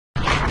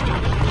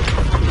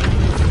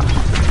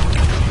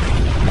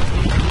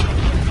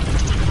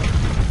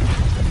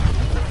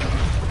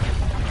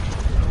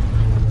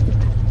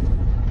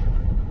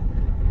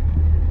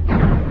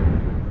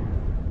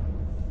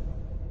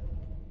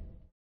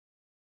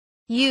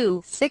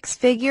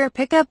Six-figure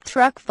pickup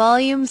truck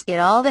volumes get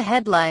all the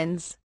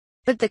headlines.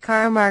 But the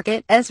car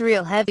market's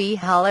real heavy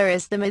hauler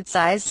is the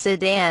midsize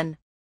sedan.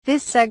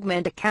 This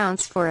segment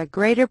accounts for a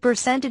greater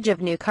percentage of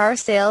new car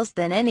sales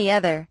than any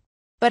other.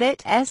 But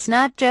it's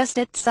not just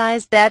its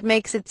size that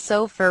makes it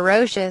so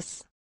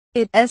ferocious.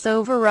 It's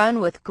overrun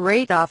with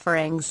great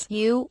offerings.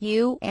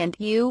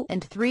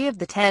 And 3 of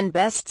the 10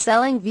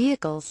 best-selling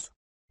vehicles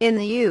in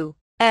the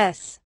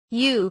U.S.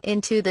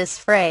 Into this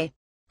fray,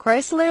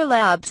 Chrysler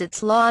lobs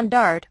its lawn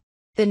dart,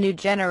 the new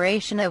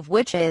generation of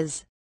which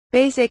is,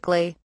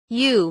 basically,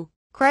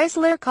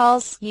 Chrysler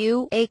calls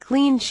a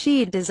clean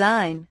sheet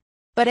design.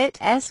 But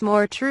it's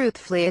more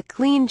truthfully a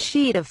clean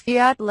sheet of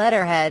Fiat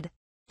letterhead.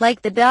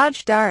 Like the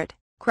Dodge Dart,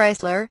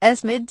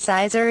 Chrysler's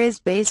midsizer is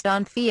based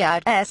on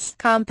Fiat's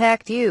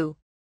compact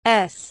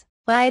U.S.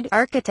 wide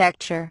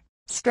architecture,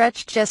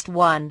 stretched just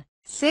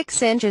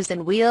 1.6 inches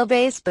in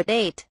wheelbase but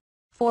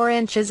 8.4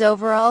 inches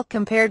overall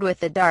compared with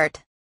the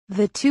Dart.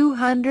 The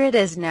 200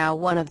 is now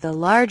one of the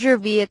larger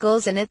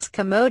vehicles in its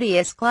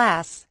commodious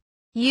class.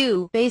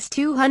 Base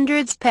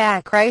 200s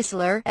pack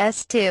Chrysler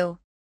S2.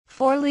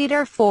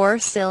 4-liter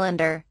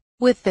 4-cylinder,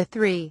 with the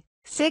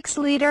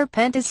 3.6-liter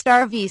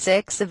Pentastar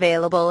V6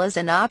 available as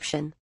an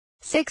option.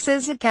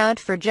 6s account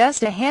for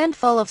just a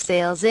handful of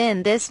sales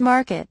in this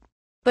market.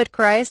 But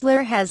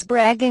Chrysler has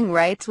bragging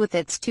rights with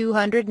its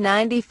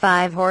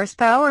 295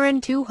 horsepower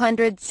and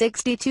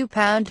 262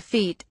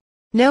 pound-feet.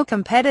 No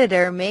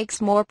competitor makes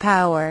more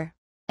power,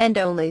 and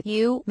only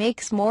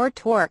makes more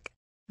torque.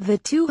 The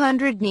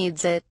 200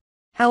 needs it,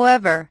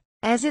 however,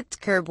 as its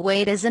curb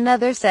weight is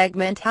another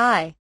segment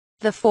high.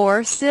 The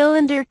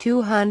 4-cylinder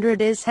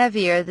 200 is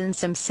heavier than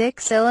some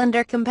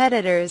 6-cylinder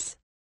competitors.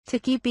 To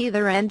keep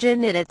either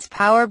engine in its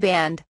power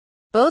band,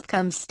 both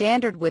come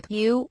standard with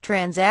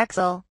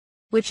transaxle,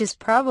 which is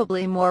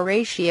probably more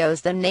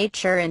ratios than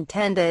nature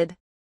intended.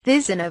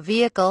 This in a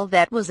vehicle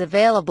that was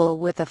available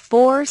with a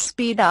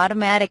 4-speed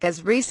automatic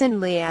as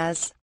recently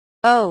as,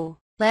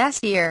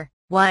 last year.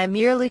 Why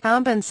merely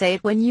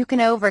compensate when you can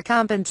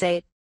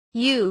overcompensate?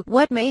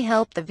 What may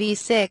help the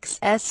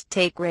V6's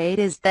take rate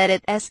is that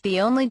it's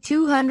the only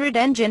 200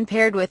 engine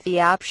paired with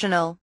the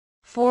optional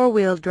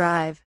 4-wheel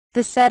drive.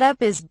 The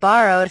setup is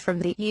borrowed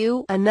from the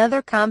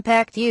another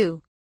compact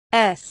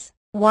U.S.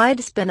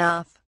 wide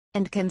spin-off,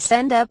 and can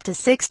send up to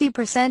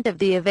 60% of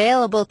the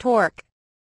available torque.